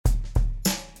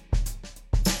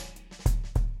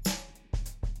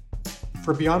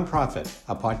For Beyond Profit,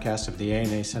 a podcast of the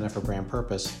A&A Center for Brand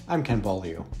Purpose, I'm Ken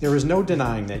Beaulieu. There is no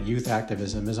denying that youth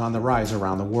activism is on the rise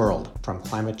around the world. From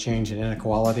climate change and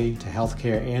inequality to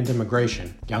healthcare and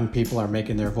immigration, young people are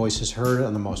making their voices heard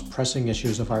on the most pressing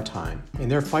issues of our time.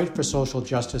 And their fight for social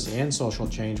justice and social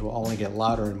change will only get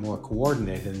louder and more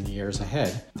coordinated in the years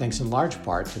ahead, thanks in large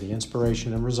part to the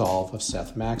inspiration and resolve of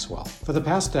Seth Maxwell. For the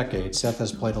past decade, Seth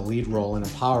has played a lead role in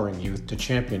empowering youth to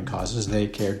champion causes they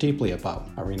care deeply about.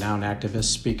 A renowned activist,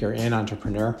 speaker, and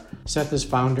entrepreneur, Seth is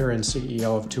founder and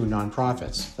CEO of two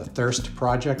nonprofits, the Thirst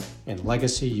Project and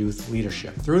Legacy Youth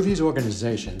Leadership. Through these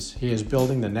organizations, he is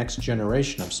building the next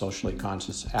generation of socially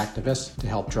conscious activists to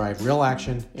help drive real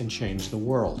action and change the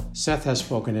world. Seth has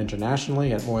spoken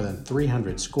internationally at more than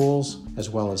 300 schools, as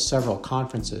well as several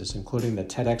conferences, including the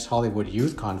TEDx Hollywood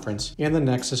Youth Conference and the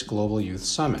Nexus Global Youth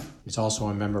Summit. He's also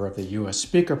a member of the U.S.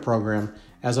 Speaker Program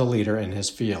as a leader in his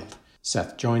field.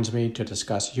 Seth joins me to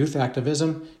discuss youth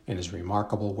activism and his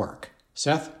remarkable work.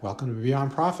 Seth, welcome to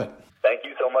Beyond Profit. Thank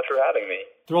you so much for having me.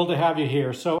 Thrilled to have you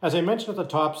here. So, as I mentioned at the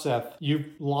top, Seth, you've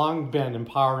long been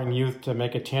empowering youth to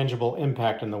make a tangible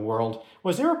impact in the world.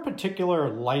 Was there a particular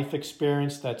life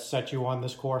experience that set you on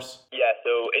this course? Yeah,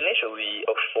 so initially,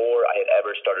 before I had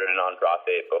ever started a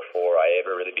nonprofit, before I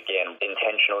ever really began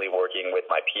intentionally working with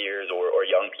my peers or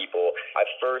young people, I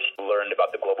first learned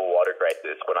about the global water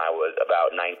crisis when I was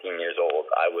about 19 years old.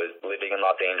 I was living in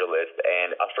Los Angeles,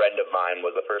 and a friend of mine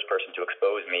was the first person to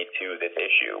expose me to this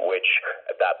issue, which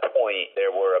at that point,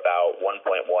 there were about 1.1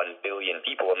 billion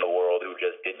people in the world who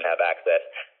just didn't have access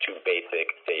to basic,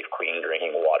 safe, clean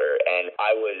drinking water. And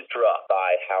I was struck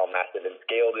by how massive in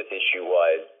scale this issue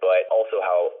was, but also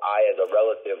how I, as a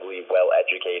relatively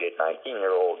well-educated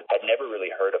 19-year-old, had never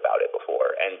really heard about it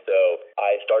before. And so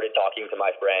I started talking to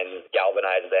my friends,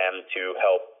 galvanized them to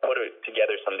help put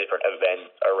together some different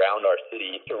events around our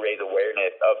city to raise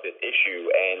awareness of this issue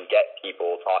and get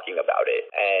people talking about it.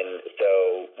 And so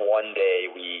one day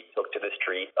we took to the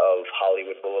street of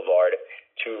Hollywood Boulevard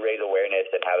to raise awareness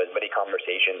and have as many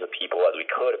conversations with people as we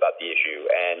could about the issue.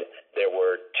 And there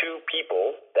were two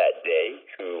people that day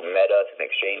who met us and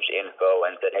exchanged info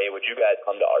and said, hey, would you guys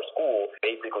come to our school?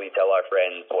 Basically tell our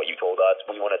friends what you told us.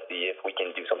 We want to see if we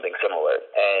can do something similar.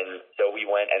 And so we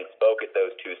went and spoke at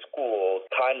those two schools,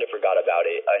 kind of forgot about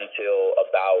it until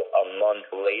about a month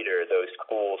later, those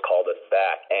schools called us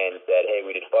back and said, hey,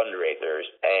 we did fundraisers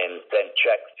and sent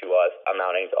checks to us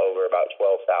amounting to over about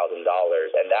 $12,000.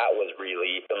 And that was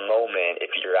really the moment,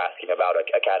 if you're asking about a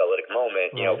catalytic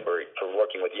moment, you know, for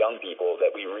working with young people, that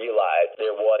we realized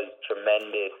there was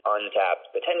tremendous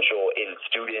untapped potential in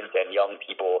students and young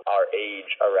people our age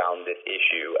around this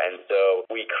issue. And so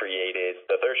we created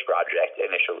the Thirst Project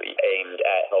initially, aimed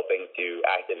at helping to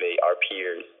activate our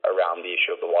peers around the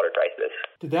issue of the water crisis.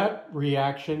 Did that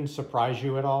reaction surprise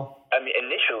you at all? I mean,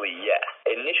 initially, yes.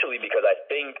 Initially, because I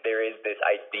think there is this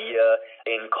idea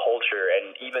in culture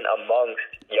and even amongst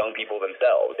young people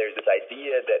themselves, there's this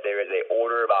idea that there is a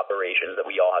order of operations that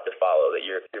we all have to follow, that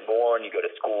you're born, you go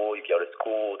to school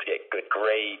to get good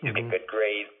grades, you get good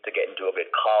grades to get into a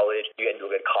good college, you get into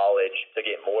a good college to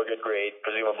get more good grades,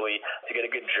 presumably, to get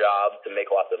a good job, to make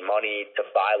lots of money, to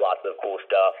buy lots of cool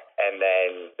stuff, and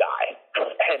then die.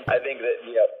 And I think that,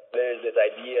 you know, there's this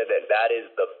idea that that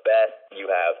is the best you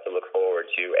have to look forward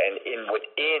to. And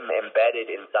embedded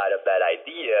inside of that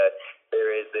idea,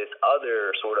 there is this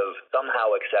other sort of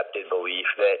somehow accepted belief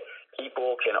that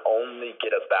people can only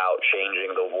get about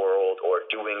changing the world or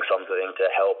doing something to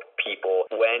help people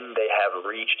when they have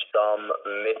reached some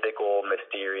mythical,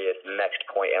 mysterious next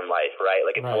point in life, right?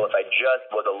 Like, well, if I just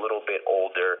was a little bit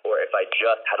older, or if I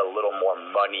just had a little more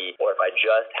money, or if I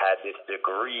just had this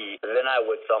degree, then I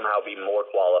would somehow be more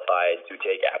qualified to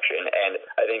take action. And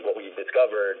I think what we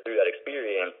discovered through that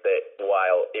experience, that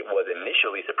while it was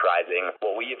initially surprising,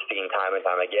 what we have seen time and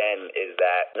time again is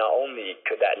that not only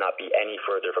could that not be any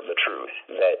further from the truth,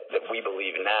 that we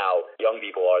believe now young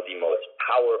people are the most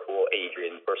powerful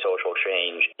agent for social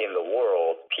change in the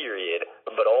world, period,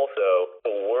 but also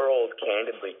the world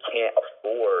candidly can't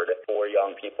afford for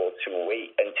young people to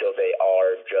wait until they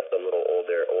are just a little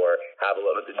older or have a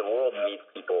little. The world needs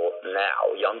people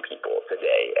now, young people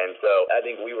today. And so I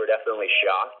think we were definitely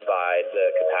shocked by the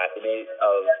capacity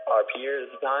of our peers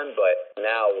at the time, but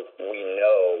now we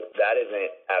know that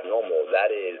isn't abnormal.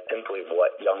 That is simply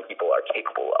what young people are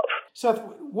capable of. Seth,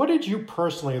 what did you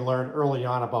personally learn early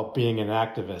on about being an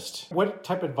activist? What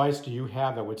type of advice do you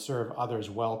have that would serve others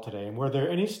well today? And were there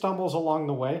any stumbles along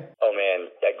the way? Oh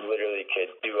man, I literally could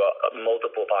do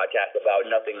multiple podcasts about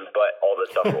nothing but all the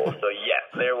stumbles. So yes,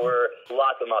 there were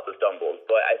lots and lots of stumbles.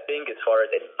 But I think as far as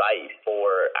advice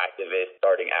for activists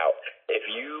starting out, if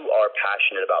you are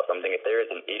passionate about something, if there is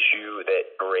an issue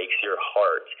that breaks your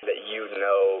heart, that you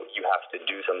know you have to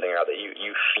do something about, that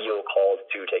you feel called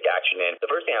to take action in, the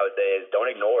first thing I would say is don't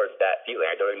ignore that feeling.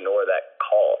 Don't ignore that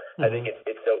call. I think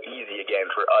it's so easy, again,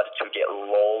 for us to get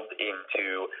lulled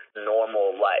into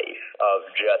normal life of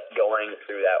just going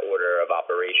through that order of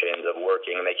operations, of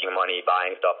working, making money,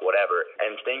 buying stuff, whatever,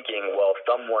 and thinking, well,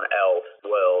 someone else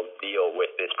will deal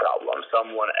with this problem.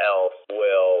 Someone else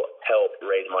will help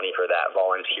raise money for that,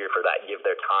 volunteer for that, give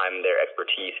their time, their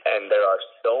expertise. And there are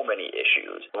so many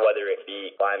issues, whether it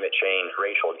be climate change,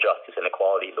 racial justice,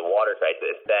 inequality, the water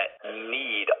crisis, that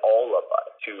need all of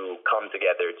us to come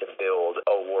together to build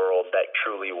a world that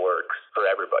truly works for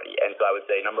everybody. And so I would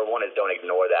say number one is don't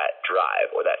ignore that drive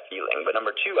or that feeling. But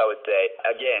number two, I would say,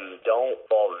 again, don't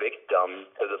fall victim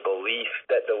to the belief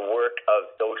that the work of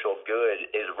social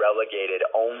good is relegated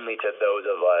only to those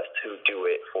of us who do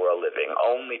it for a living,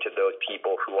 only to those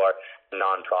people who are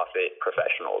nonprofit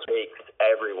professionals. It takes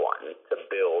everyone to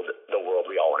build the world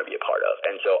we all want to be a part of.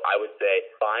 And so I would say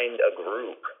find a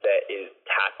group that is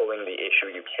tackling the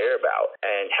issue you care about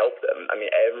and help them. I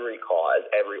mean, every cause,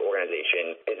 every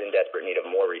organization is in desperate need of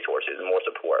more resources, more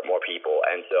support, more people.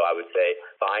 And so I would say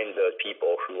find those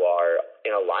people who are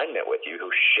in alignment with you, who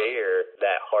share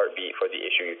that heartbeat for the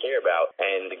issue you care about,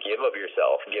 and give of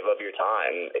yourself, give of your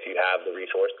time. If you have the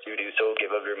resource to do so,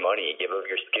 give of your money, give of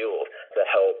your skills to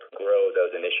help grow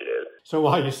those initiatives. So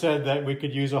while you said that we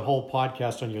could use a whole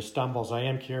podcast on your stumbles, I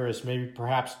am curious, maybe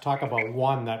perhaps talk about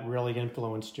one that really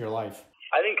influenced your life.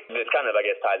 I think this kind of,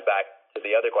 ties back to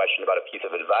the other question about a piece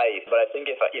of advice, but I think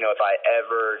if I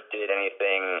ever did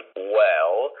anything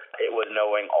well, it was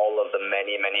knowing all of the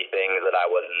many, many things that I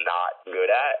was not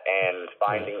good at and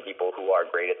finding people who are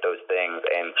great at those things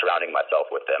and surrounding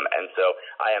myself with them. And so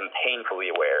I am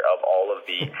painfully aware of all of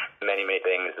the many, many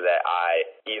things that I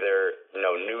either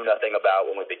knew nothing about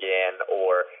when we began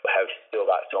or have still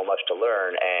got so much to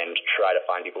learn, and try to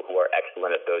find people who are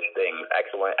excellent at those things,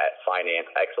 excellent at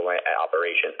finance, excellent at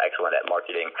operations, excellent at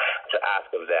marketing, to ask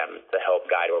of them to help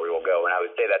guide where we will go. And I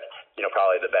would say that's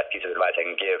probably the best piece of advice I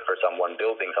can give for someone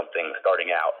building something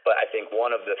starting out. But I think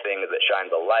one of the things that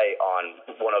shines a light on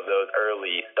one of those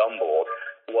early stumbles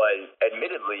was,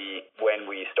 admittedly, when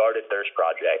we started Thirst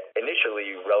Project,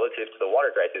 initially, relative to the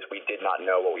water crisis, we did not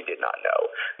know what we did not know.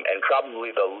 And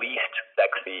probably the least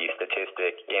sexy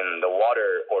statistic in the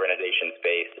water organization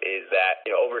space is that,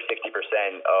 over 60%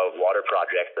 of water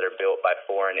projects that are built by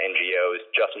foreign NGOs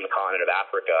just in the continent of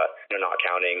Africa, not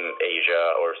counting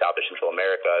Asia or South or Central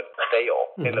America,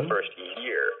 fail in the first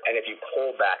year. And if you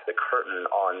pull back the curtain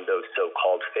on those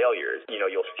so-called failures,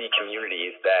 you'll see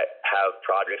communities that have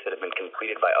projects that have been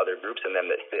completed by other groups in them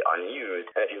that sit unused.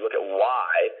 And if you look at why,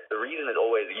 the reason is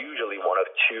always usually one of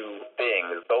two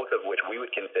things, both of which we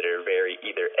would consider very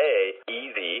either A,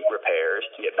 easy repairs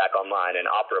to get back online and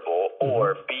operable,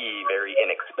 or B, very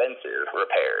inexpensive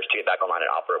repairs to get back online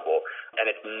and operable. And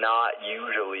it's not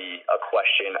usually a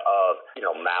question of,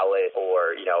 malice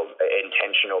or,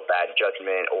 intentional bad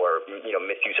judgment or,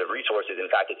 misuse of resources. In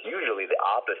fact, it's usually the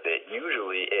opposite.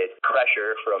 Usually it's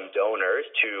pressure from donors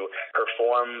to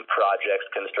perform projects,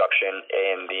 construction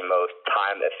in the most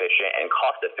time-efficient and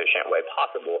cost-efficient way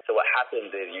possible. So what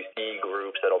happens is you see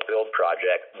groups that'll build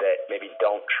projects that maybe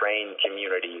don't train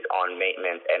communities on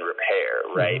maintenance and repair,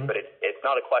 right? But it's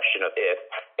not a question of if,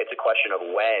 it's a question of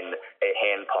when a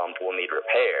hand pump will need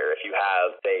repair. If you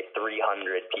have, say,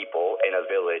 300 people in a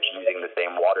village using the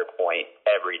same water point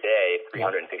every day,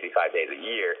 365 days a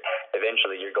year,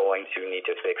 eventually you're going to need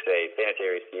to fix a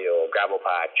sanitary seal, gravel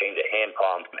pack, change a hand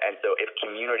pump. And so if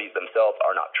communities themselves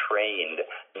are not trained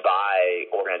by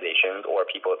organizations or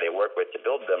people that they work with to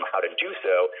build them how to do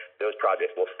so, those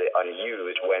projects will sit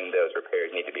unused when those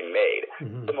repairs need to be made.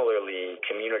 Similarly,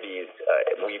 communities,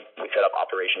 we set up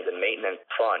operations and maintenance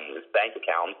funds, bank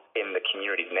accounts in the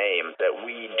community's name that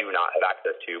we do not have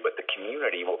access to, but the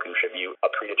community will contribute a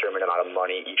predetermined amount of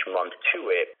money each month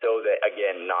to it, so that,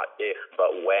 again, not if,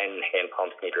 but when hand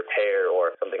pumps need repair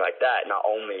or something like that, not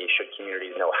only should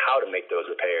communities know how to make those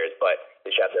repairs, but they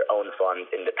should have their own funds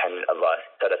independent of us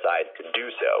set aside to do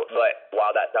so. But while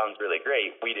that sounds really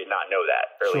great, we did not know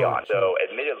that early on. So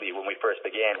admittedly, when we first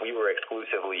began, we were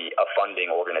exclusively a funding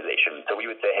organization. So we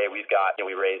would say, hey, we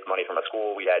raised money from a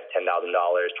school. We had $10,000, $20,000,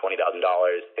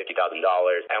 $50,000,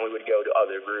 and we would go to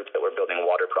other groups that were building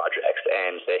water projects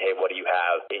and say, hey, what do you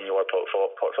have in your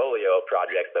portfolio of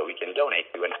projects that we can donate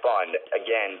to and fund?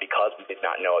 Again, because we did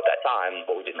not know at that time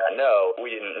what we did not know,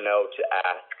 we didn't know to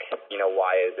ask,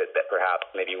 why is it that perhaps perhaps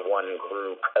maybe one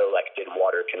group elected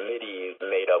water committees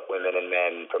made up women and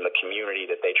men from the community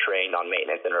that they trained on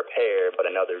maintenance and repair, but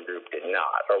another group did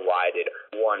not? Or why did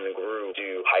one group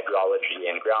do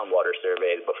hydrology and groundwater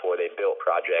surveys before they built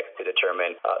projects to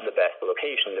determine the best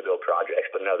location to build projects,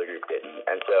 but another group didn't?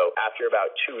 And so after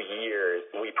about 2 years,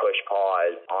 we pushed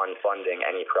pause on funding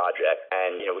any project,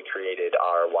 and we created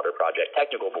our Water Project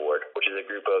Technical Board, which is a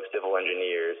group of civil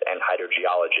engineers and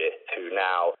hydrogeologists who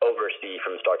now oversee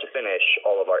from start to finish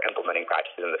all of our implementing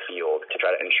practices in the field to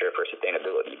try to ensure for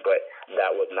sustainability. But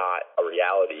that was not a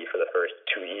reality for the first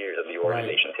 2 years of the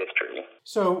organization's history.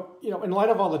 So, in light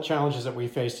of all the challenges that we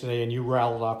face today, and you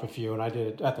rattled off a few, and I did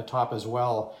it at the top as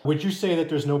well, would you say that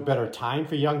there's no better time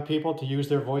for young people to use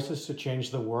their voices to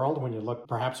change the world when you look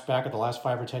perhaps back at the last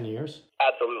 5 or 10 years?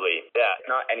 Absolutely. Yeah. It's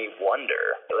not any wonder.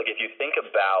 If you think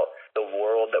about the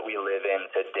world that we live in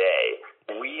today,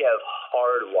 we have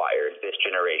hardwired this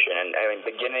generation, and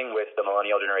beginning with the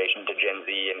millennial generation to Gen Z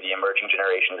and the emerging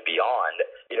generations beyond,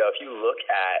 if you look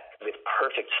at this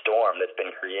perfect storm that's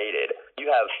been created,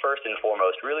 you have first and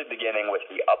foremost, really beginning with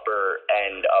the upper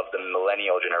end of the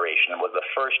millennial generation, was the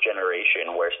first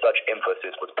generation where such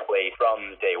emphasis was placed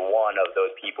from day one of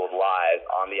those people's lives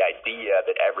on the idea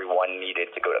that everyone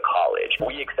needed to go to college.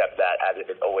 We accept that as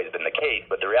if it's always been the case,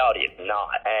 but the reality is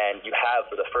not. And you have,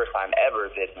 for the first time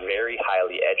ever, this very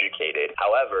highly educated,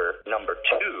 however, number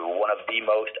two, one of the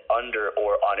most under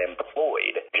or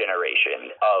unemployed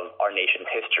generation of our nation's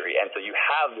history. And so you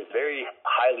have this very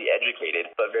highly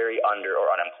educated but very under or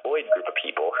unemployed group of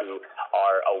people who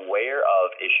are aware of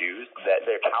issues that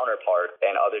their counterparts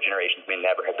and other generations may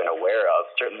never have been aware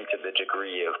of, certainly to the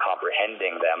degree of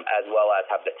comprehending them, as well as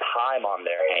have the time on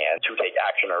their hands to take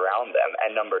action around them.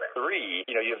 And number three,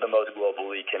 you have the most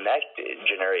globally connected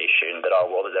generation that our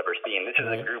world has ever seen. This is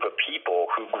a group of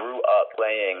people who grew up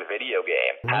playing video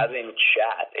games, having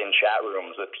chat in chat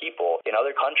rooms with people in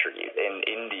other countries, in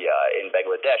India, in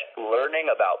Bangladesh,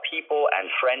 learning about people and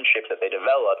friendships that they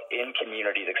developed in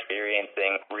communities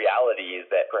experiencing realities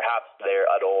that perhaps their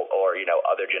adult or,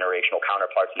 other generational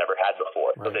counterparts never had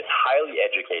before. Right. So this highly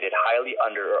educated, highly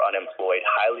under or unemployed,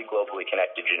 highly globally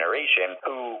connected generation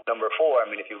who, number four,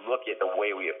 if you look at the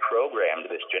way we have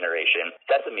programmed this generation,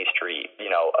 Sesame Street,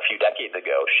 a few decades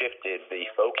ago, shifted the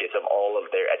focus of all of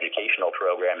their educational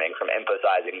programming from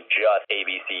emphasizing just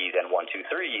ABCs and 1, 2,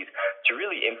 3s to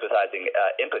really emphasizing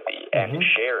empathy and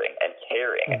sharing and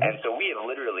caring. And so we have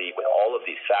literally, with all of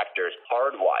these factors,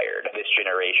 hardwired this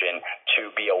generation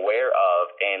to be aware of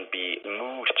and be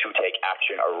moved to take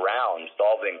action around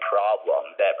solving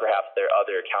problems that perhaps their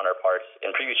other counterparts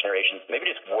in previous generations maybe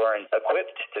just weren't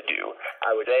equipped to do.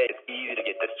 I would say it's easy to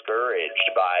get discouraged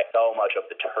by so much of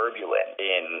the turbulence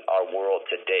in our world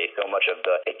today, so much of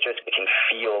it can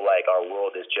feel like our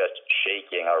world is just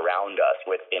shaking around us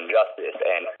with injustice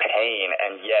and pain,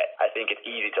 and yet I think it's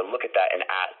easy to look at that and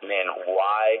ask, man,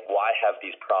 why have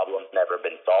these problems never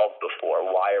been solved before?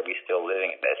 Why are we still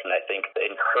living in this? And I think the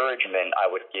encouragement I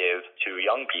would give to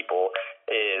young people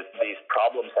is these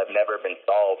problems have never been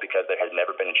solved because there has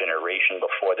never been a generation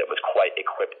before that was quite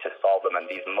equipped to solve them, and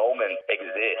these moments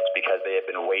exist because they have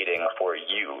been waiting for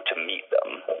you to meet them.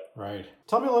 Right.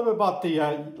 Tell me a little bit about the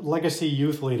legacy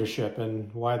youth leadership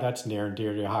and why that's near and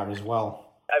dear to your heart as well.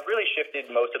 I've really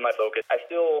shifted most of my focus. I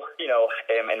still,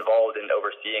 am involved in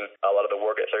overseeing a lot of the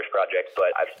work at Thirst Project,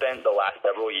 but I've spent the last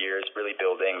several years really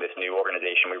building this new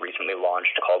organization we recently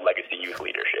launched called Legacy Youth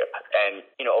Leadership. And,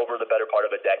 over the better part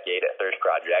of a decade at Thirst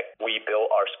Project, we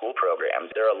built our school programs.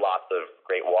 There are lots of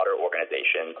great water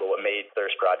organizations, but what made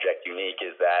Thirst Project unique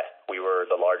is that we were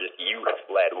the largest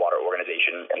youth-led water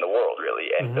organization in the world, really.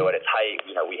 And so at its height,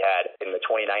 we had in the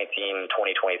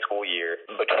 2019-2020 school year,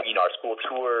 between our school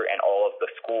tour and all of the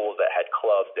schools that had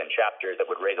clubs and chapters that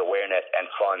would raise awareness and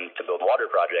funds to build water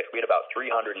projects, we had about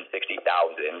 360,000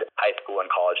 high school and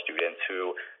college students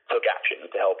who took action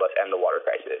to help us end the water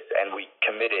crisis. And we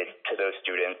committed to those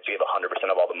students to give 100%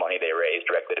 of all the money they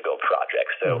raised directly to build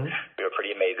projects. So we were a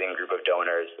pretty amazing group of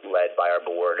donors led by our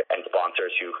board and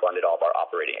sponsors who funded all of our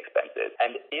operating expenses.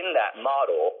 And in that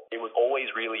model, it was always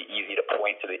really easy to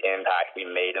point to the impact we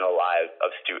made in the lives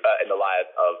of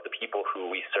the people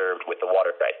who we served with the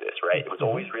water crisis, right? It was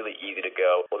always really easy to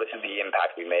go, well, this is the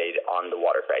impact we made on the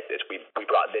water crisis. We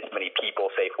brought this many people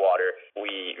safe water.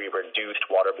 We reduced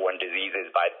waterborne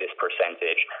diseases by this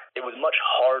percentage. It it was much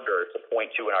harder to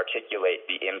point to and articulate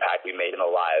the impact we made in the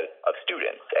lives of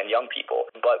students and young people.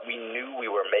 But we knew we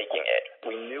were making it.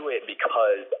 We knew it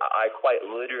because I quite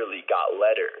literally got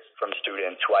letters from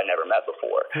students who I never met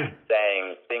before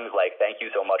saying things like, thank you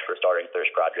so much for starting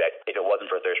Thirst Project. If it wasn't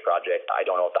for Thirst Project, I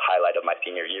don't know what the highlight of my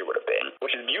senior year would have been,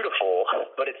 which is beautiful,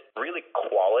 but it's really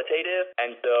qualitative.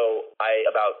 And so I,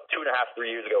 about 2.5, 3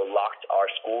 years ago, locked our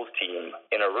schools team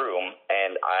in a room,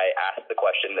 and I asked the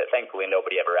question that thankfully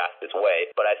nobody ever asked this way,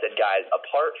 but I said, guys,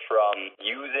 apart from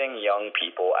using young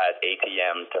people as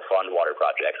ATM to fund water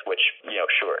projects, which,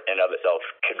 sure, in and of itself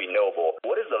could be noble,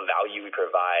 what is the value we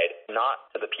provide, not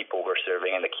to the people we're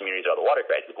serving in the communities of the water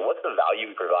crisis, but what's the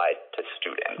value we provide to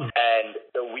students? And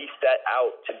so we set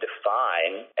out to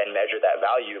define and measure that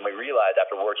value, and we realized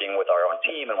after working with our own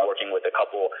team and working with a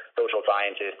couple social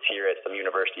scientists here at some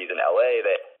universities in LA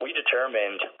that we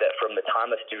determined that from the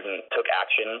time a student took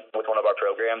action with one of our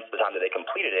programs to the time that they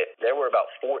completed it, there were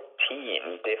about 14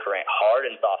 different hard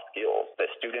and soft skills that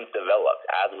students developed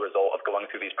as a result of going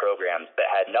through these programs that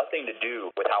had nothing to do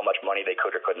with how much money they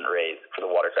could or couldn't raise for the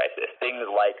water crisis. Things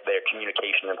like their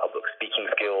communication and public speaking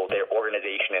skills, their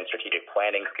organization and strategic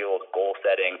planning skills, goal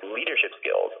setting, leadership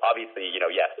skills. Obviously,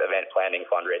 yes, event planning,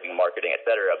 fundraising, marketing,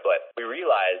 etc. But we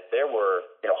realized there were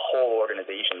whole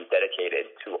organizations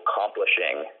dedicated to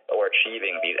accomplishing or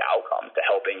achieving these outcomes, to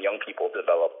helping young people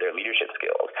develop their leadership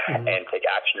skills and take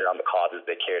action around the causes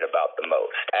they cared about the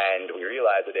most. And we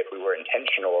realized that if we were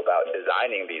intentional about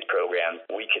designing these programs,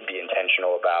 we could be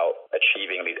intentional about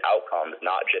achieving these outcomes,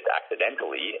 not just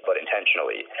accidentally, but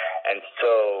intentionally. And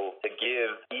so to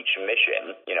give each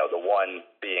mission, the one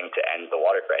being to end the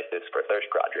water crisis for Thirst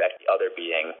Project, the other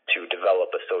being to develop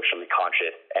a socially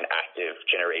conscious and active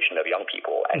generation of young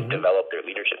people and develop their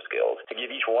leadership skills, to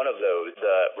give each one of those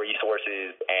the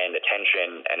resources and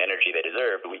attention and energy they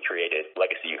deserved, we created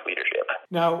Legacy Youth Leadership.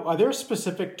 Now, are there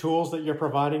specific tools that you're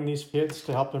providing these kids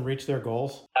to help them reach their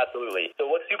goals? Absolutely. So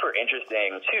what's super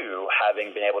interesting, too,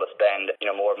 having been able to spend,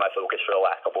 more of my focus for the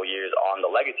last couple of years on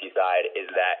the legacy side, is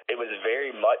that it was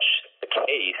very much the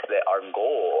case that our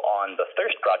goal on the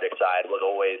Thirst Project side was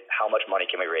always how much money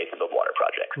can we raise to build water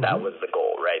projects. That was the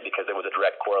goal, right? Because there was a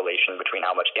direct correlation between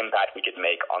how much impact we could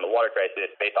make on the water crisis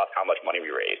based off how much money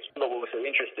we raised. But what was so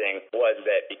interesting was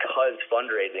that because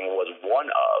fundraising was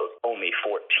one of only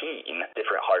 14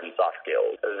 different hard and soft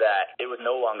skills, that it was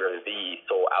no longer the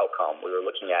sole outcome we were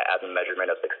looking at as a measurement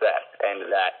of success.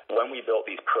 And that when we built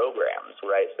these programs,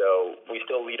 right, so we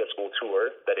still lead a school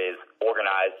tour that is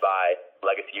organized by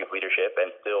Legacy Youth Leadership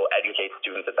and still educate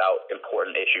students about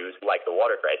important issues like the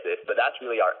water crisis, but that's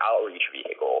really our outreach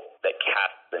vehicle that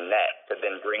casts the net to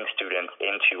then bring students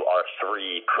into our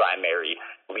 3 primary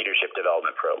leadership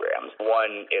development programs.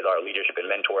 One is our leadership and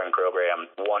mentoring program,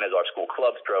 one is our school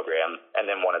clubs program, and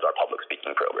then one is our public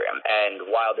speaking program. And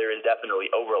while there is definitely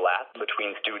overlap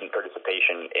between student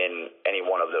participation in any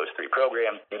one of those 3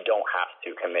 programs, you don't have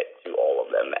to commit to all of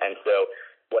them. And so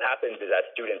what happens is as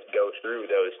students go through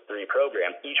those 3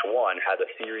 programs, each one has a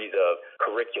series of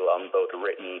curriculum, both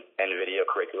written and video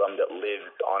curriculum, that lives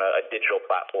on a digital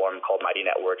platform called Mighty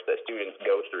Networks that students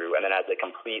go through. And then as they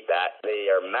complete that,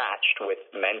 they are matched with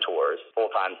mentors,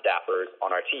 full-time staffers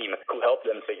on our team who help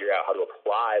them figure out how to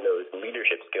apply those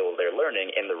leadership skills they're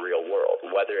learning in the real world,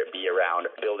 whether it be around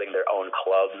building their own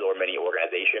clubs or many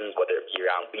organizations, whether it be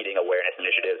around leading awareness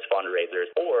initiatives,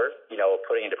 fundraisers, or,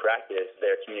 putting into practice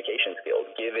their communication skills,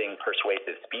 giving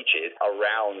persuasive speeches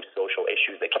around social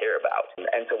issues they care about.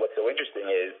 And so what's so interesting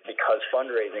is because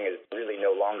fundraising is really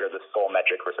no longer the sole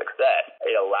metric for success,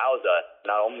 it allows us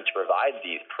not only to provide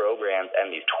these programs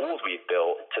and these tools we've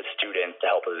built to students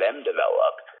to help them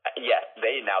develop. Yes,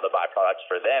 the byproduct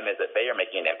for them is that they are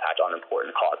making an impact on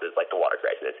important causes like the water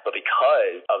crisis. But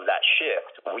because of that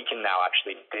shift, we can now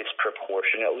actually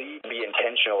disproportionately be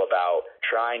intentional about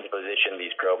trying to position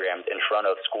these programs in front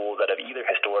of schools that have either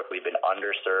historically been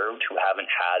underserved, who haven't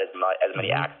had as much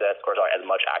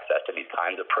access to these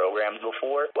kinds of programs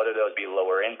before, whether those be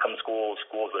lower income schools,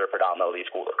 schools that are predominantly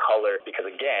schools of color. Because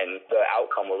again, the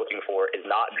outcome we're looking for is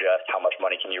not just how much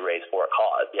money can you raise for a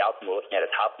cause. The outcome we're looking at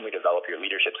is how can we develop your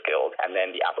leadership skills, and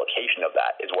then the application of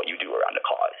that is what you do around a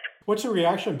cause. What's the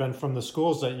reaction been from the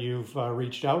schools that you've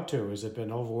reached out to? Has it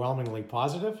been overwhelmingly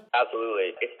positive?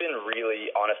 Absolutely. It's been really,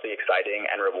 honestly, exciting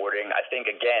and rewarding. I think,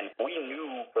 again, we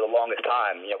knew for the longest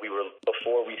time,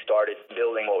 before we started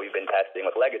building what we've been testing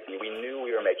with Legacy, we knew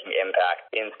we were making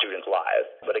impact in students' lives.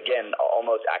 But again,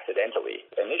 almost accidentally.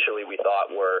 Initially, we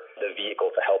thought we're the vehicle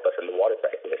to help us in the water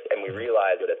crisis. And we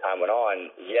realized as time went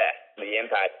on, yes, the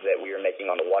impact that we were making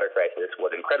on the water crisis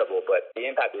was incredible, but the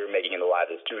impact we were making in the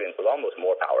lives of students was almost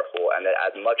more powerful, and that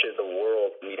as much as the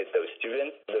world needed those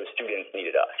students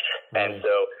And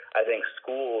so I think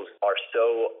schools are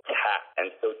so tapped and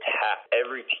so tapped.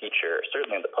 Every teacher,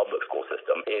 certainly in the public school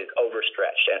system, is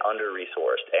overstretched and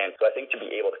under-resourced. And so I think to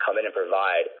be able to come in and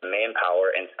provide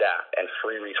manpower and staff and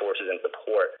free resources and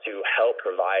support to help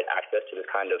provide access to this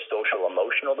kind of social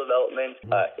emotional development,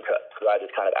 to provide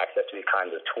this kind of access to these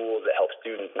kinds of tools that help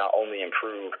students not only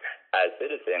improve as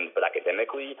citizens, but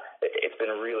academically, it's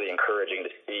been really encouraging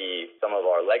to see some of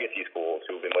our legacy schools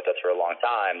who've been with us for a long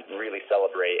time really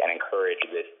celebrate and encourage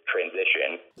this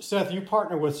transition. Seth, you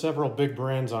partner with several big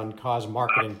brands on cause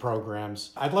marketing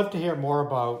programs. I'd love to hear more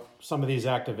about some of these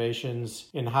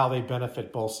activations and how they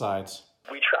benefit both sides.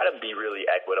 We try to be really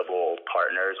equitable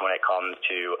partners when it comes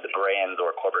to the brands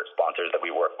or corporate sponsors that we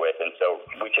work with. And so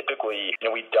we typically,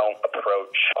 we don't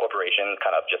approach corporations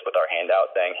kind of just with our hand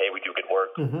out saying, hey, we do good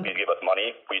work, please give us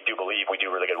money. We do believe we do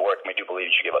really good work, and we do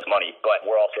believe you should give us money. But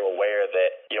we're also aware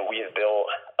that, we have built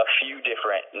a few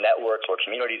different networks or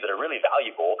communities that are really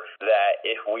valuable that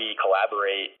if we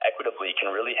collaborate equitably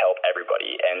can really help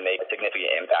everybody and make a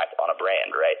significant impact on a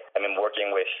brand, right? I mean,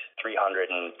 working with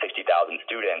 360,000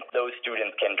 students, those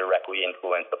students can directly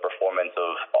influence the performance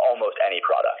of almost any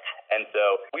product. And so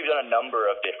we've done a number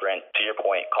of different, to your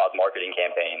point, cause marketing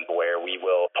campaigns where we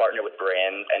will partner with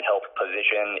brands and help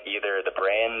position either the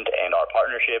brand and our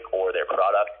partnership or their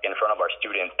product in front of our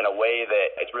students in a way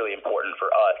that is really important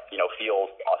for us,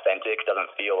 feels authentic, doesn't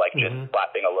feel like just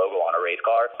slapping a logo on a race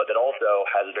car, but that also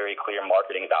has a very clear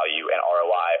marketing value and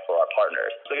ROI for our partners.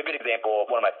 So a good example,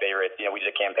 one of my favorites, we did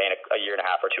a campaign a year and a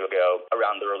half or two ago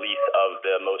around the release of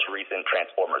the most recent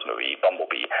Transformers movie,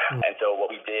 Bumblebee. And so what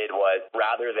we did was,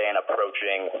 rather than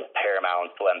approaching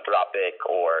Paramount Philanthropic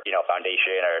or,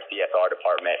 foundation or CSR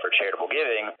department for charitable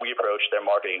giving, we approached their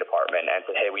marketing department and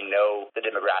said, hey, we know the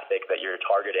demographic that you're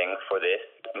targeting for this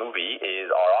movie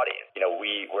is our audience.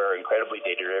 We're incredibly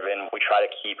data-driven. We try to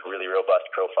keep really robust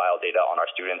profile data on our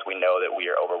students. We know that we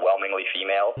are overwhelmingly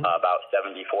female. About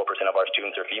 74% of our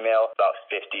students are female. About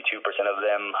 52% of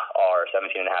them are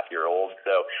 17-and-a-half-year-olds.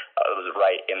 So it was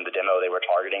right in the demo they were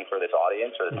targeting for this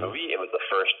audience, for this movie. It was the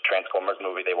first Transformers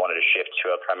movie they wanted to shift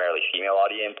to a primarily female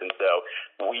audience. And so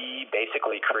we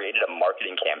basically created a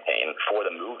marketing campaign for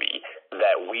the movie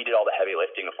that we did all the heavy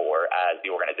lifting for as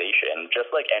the organization,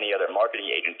 just like any other marketing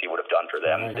agency would have done for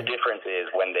them. The difference is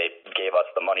when they gave us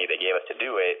the money they gave us to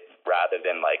do it, rather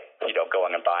than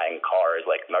going and buying cars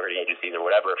like marketing agencies or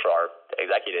whatever for our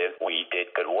executives, we did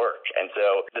good work. And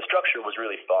so the structure was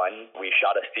really fun. We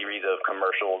shot a series of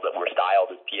commercials that were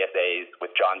styled as PSAs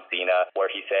with John Cena,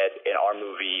 where he said, in our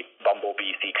movie,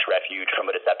 Bumblebee seeks refuge from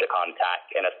a Decepticon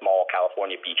attack in a small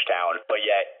California beach town, but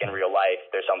yet in real life,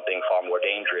 there's something far more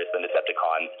dangerous than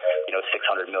Decepticons.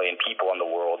 600 million people in the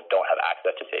world don't have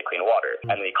access to safe, clean water.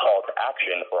 And the call to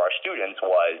action for our students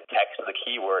was text the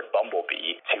keyword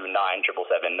Bumblebee to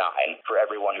 97779. For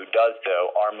everyone who does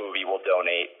so, our movie will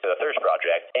donate to the Thirst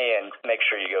Project, and make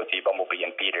sure you go see Bumblebee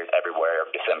in theaters everywhere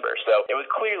of December. So it was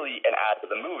clearly an ad for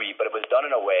the movie, but it was done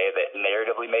in a way that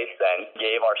narratively made sense,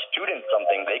 gave our students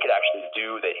something they could actually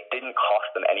do that didn't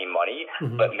cost them any money,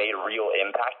 but made real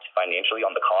impact financially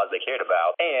on the cause they cared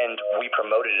about. And we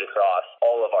promoted it across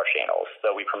all of our channels.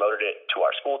 So we promoted it to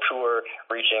our school tour,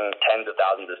 reaching tens of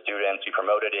thousands of students. We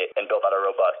promoted it and built out a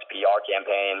robust PR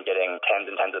campaign, getting tens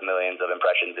and tens of millions of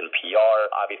impressions in PR,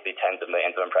 obviously tens of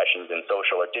millions of impressions in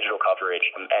social or digital coverage,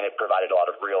 and it provided a lot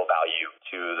of real value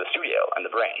to the studio and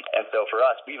the brand. And so for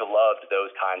us, we've loved those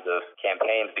kinds of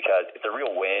campaigns because it's a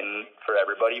real win for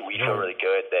everybody. We feel really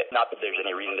good that, not that there's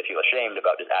any reason to feel ashamed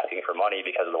about just asking for money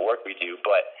because of the work we do,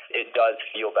 but it does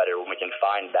feel better when we can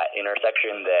find that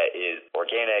intersection that is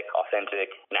organic,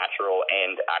 authentic, natural,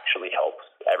 and actually helps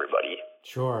everybody.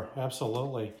 Sure,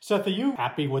 absolutely. Seth, are you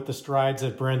happy with the strides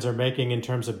that brands are making in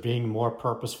terms of being more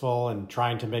purposeful and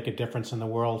trying to make a difference in the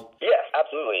world? Yes,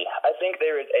 absolutely. I think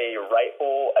there is a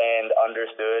rightful and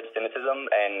understood cynicism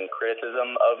and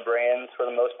criticism of brands for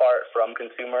the most part from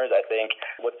consumers. I think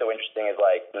what's so interesting is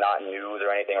not news or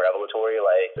anything revelatory,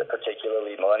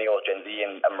 particularly millennials, Gen Z,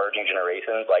 and emerging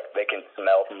generations, they can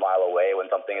smell from a mile away when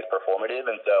something is performative.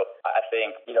 And so I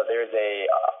think, there's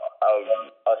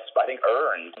I think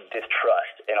earned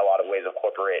distrust in a lot of ways of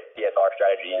corporate CSR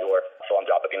strategies or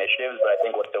philanthropic initiatives. But I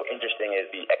think what's so interesting is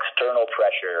the external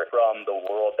pressure from the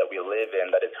world that we live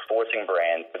in that is forcing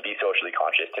brands to be socially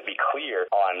conscious, to be clear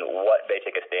on what they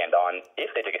take a stand on, if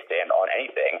they take a stand on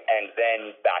anything, and then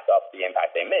back up the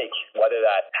impact they make, whether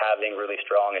that's having really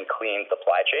strong and clean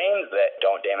supply chains that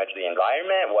don't damage the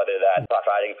environment, whether that's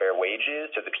providing fair wages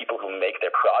to the people who make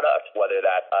their product, whether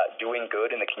that's doing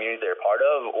good in the communities they're part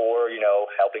of, or or,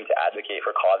 helping to advocate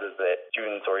for causes that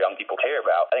students or young people care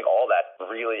about. I think all that's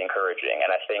really encouraging. And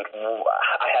I think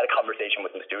I had a conversation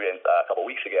with some students a couple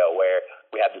weeks ago where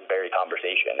we had this very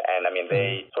conversation. And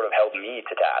they sort of held me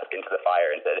to task into the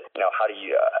fire and said, how do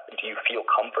you feel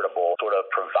comfortable sort of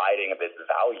providing this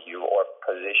value or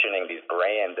positioning these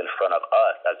brands in front of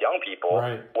us as young people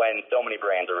when so many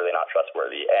brands are really not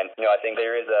trustworthy? And, I think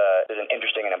there's an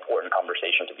interesting and important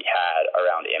conversation to be had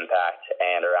around impact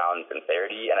and around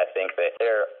sincerity. And I think that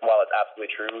while it's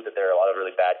absolutely true that there are a lot of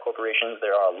really bad corporations,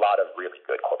 there are a lot of really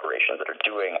good corporations that are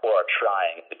doing or are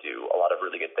trying to do a lot of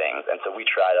really good things. And so we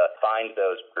try to find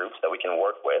those groups that we can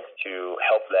work with to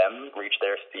help them reach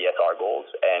their CSR goals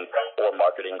or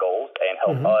marketing goals and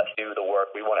help us do the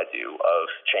work we want to do of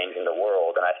changing the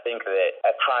world. And I think that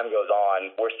as time goes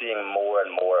on, we're seeing more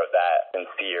and more of that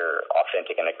sincere,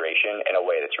 authentic integration in a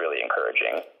way that's really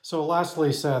encouraging. So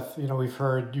lastly, Seth, we've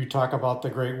heard you talk about the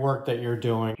great work that you're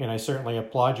doing, and I certainly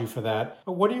applaud you for that.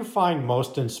 But what do you find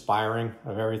most inspiring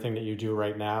of everything that you do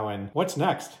right now, and what's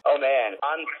next? Oh man,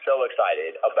 I'm so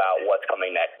excited about what's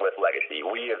coming next with Legacy.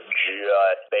 We have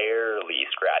just barely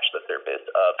scratched the surface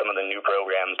of some of the new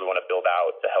programs we want to build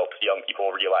out to help young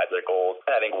people realize their goals,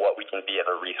 and I think what we can be as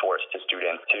a resource to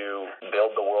students to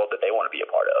build the world that they want to be a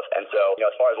part of. And so,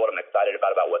 as far as what I'm excited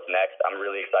about what's next, I'm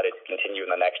really excited to continue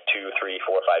in the next 2, 3,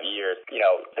 4, 5 years,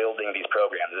 building these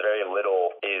programs. Very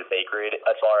little is sacred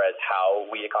as far as how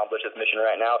we accomplish this mission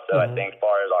right now. So I think as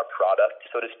far as our product,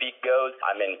 so to speak, goes,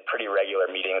 I'm in pretty regular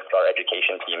meetings with our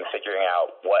education team, figuring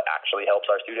out what actually helps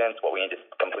our students, what we need to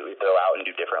completely throw out and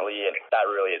do differently. And that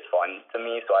really is fun to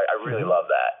me. So I really love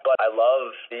that. But I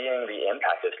love seeing the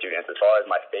impact of students as far as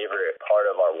my favorite part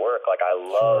of our work. Like I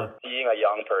love seeing a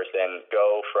young person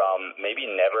go from maybe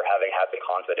never having had the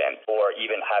confidence or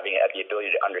even having the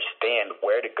ability to understand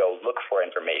where to go look for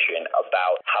information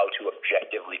about how to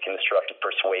objectively construct a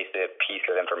persuasive piece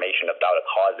of information about a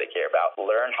cause they care about,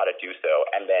 learn how to do so,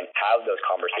 and then have those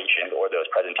conversations or those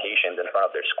presentations in front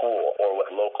of their school or with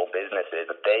local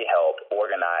businesses that they help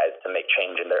organize to make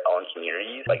change in their own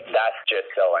communities. Like that's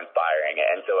just so inspiring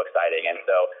and so exciting. And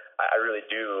so I really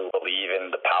do believe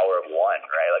in the power of one,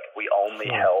 right? Like we only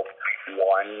help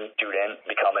one student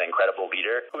become an incredible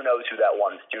leader. Who knows who that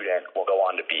one student will go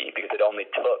on to be, because it only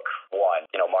took one,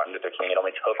 Martin Luther King, it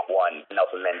only took one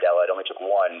Nelson Mandela, it only took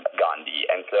one Gandhi.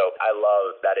 And so I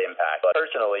love that impact. But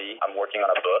personally, I'm working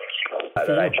on a book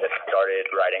that I just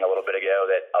started writing a little bit ago,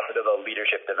 that a bit of a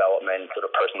leadership development, sort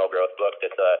of personal growth book.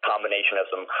 It's a combination of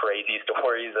some crazy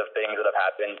stories of things that have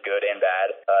happened, good and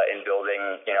bad, in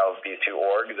building, these two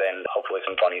orgs, and hopefully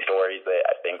some funny stories that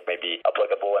I think may be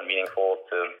applicable and meaningful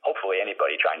to hopefully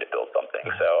anybody trying to build something.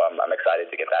 So I'm excited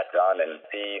to get that done and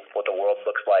see what the world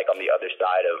looks like on the other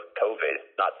side of COVID,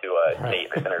 not to date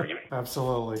this interview.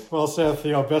 Absolutely. Well, Seth,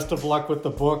 best of luck with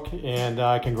the book, and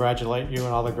I congratulate you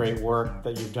on all the great work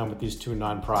that you've done with these two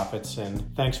nonprofits, and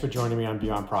thanks for joining me on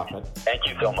Beyond Profit. Thank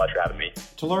you so much for having me.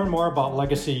 To learn more about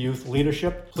Legacy Youth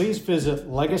Leadership, please visit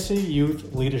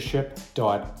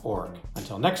legacyyouthleadership.org.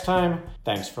 Until next time,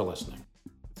 thanks for listening.